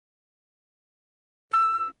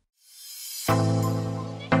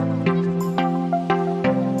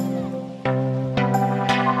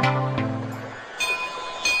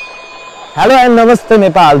Hello and नमस्ते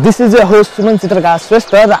Nepal. This is your host Suman चित्रकार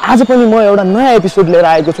श्रेष्ठ र आज पनि म एउटा नयाँ एपिसोड लिएर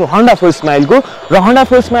आएको छु होन्डा फर स्माइलको। र होन्डा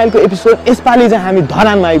फर स्माइलको एपिसोड यसपालि चाहिँ हामी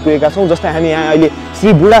धरानमा आइपुगेका छौँ। जस्तै हामी यहाँ अहिले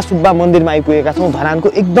श्री बुढा सुब्बा मन्दिरमा आइपुगेका छौँ। धरानको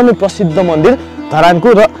एकदमै प्रसिद्ध मन्दिर धरानको।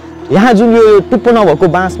 र यहाँ जुन यो टुप्पो नभएको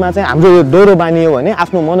बाँसमा चाहिँ हाम्रो यो डोरो बानियो भने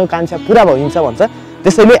आफ्नो मनोकांक्षा पुरा भइन्छ भन्छ।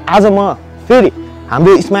 त्यसैले आज म फेरि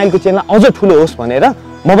हाम्रो स्माइलको च्यानल अझ ठुलो होस् भनेर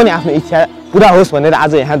म पनि आफ्नो इच्छा पुरा होस् भनेर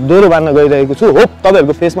आज यहाँ डोरो बान्न गइरहेको छु। होप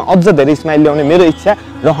तपाईहरुको फेसमा अझ धेरै स्माइल ल्याउने मेरो इच्छा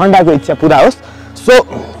र होन्डाको इच्छा पुरा होस्। सो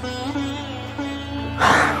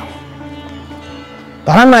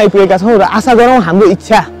धरानमा आइपुगेका छौँ र आशा गरौँ हाम्रो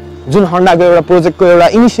इच्छा जुन होन्डाको एउटा प्रोजेक्टको एउटा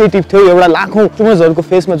इनिसिएटिभ थियो, एउटा लाखौं कस्टमर्सहरुको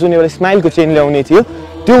फेसमा जुन एउटा स्माइलको चेन ल्याउने थियो,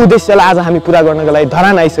 त्यो उद्देश्यलाई आज हामी पुरा गर्नको लागि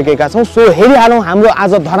धरान आइसकेका छौँ। सो हेरिहालौँ हाम्रो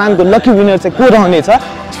आज धरानको लकी विनर चाहिँ को रहनेछ।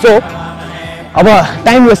 सो अब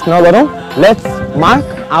टाइम वेस्ट नगरौँ, let's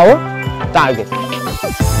mark our target.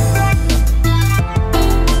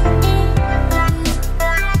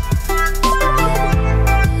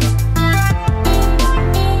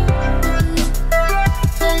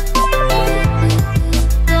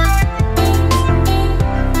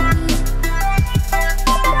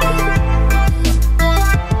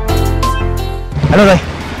 Hello भाइ,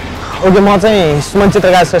 ओके म चाहिँ सुमन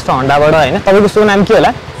चित्रकार श्रेष्ठ होन्डाबाट हैन। तपाईको शुभ नाम के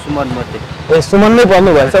होला? सुमन मते। ए सुमन नै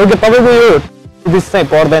पर्नु भएछ। ओके तपाईको यो बिस चाहिँ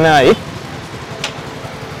पर्दैन है,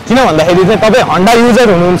 किन भन्दाखेरि चाहिँ तपाईँ होन्डा युजर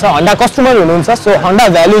हुनुहुन्छ, होन्डा कस्टमर हुनुहुन्छ। So Honda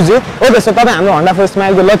values you. Okay so तपाईँ हाम्रो होन्डा फर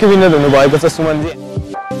स्माइलको लकी विनर हुनुभएको छ सुमनजी।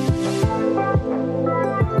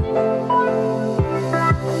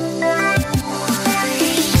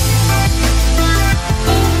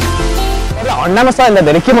 होन्डामा सबैभन्दा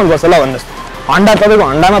धेरै के मनपर्छ ल भन्नुहोस्? होन्डा तपाईँको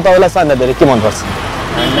होन्डामा तपाईँलाई सबैभन्दा धेरै के मनपर्छ?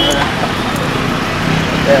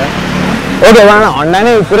 ओके उहाँलाई होन्डा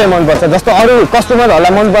नै पुरै मनपर्छ। जस्तो अरू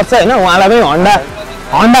कस्टमरहरूलाई मनपर्छ होइन, उहाँलाई पनि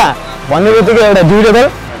होन्डा भन्ने बित्तिकै एउटा ड्युरेबल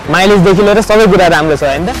माइलेजदेखि लिएर सबै कुरा राम्रो छ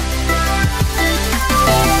होइन।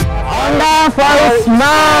 Honda for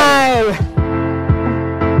smile.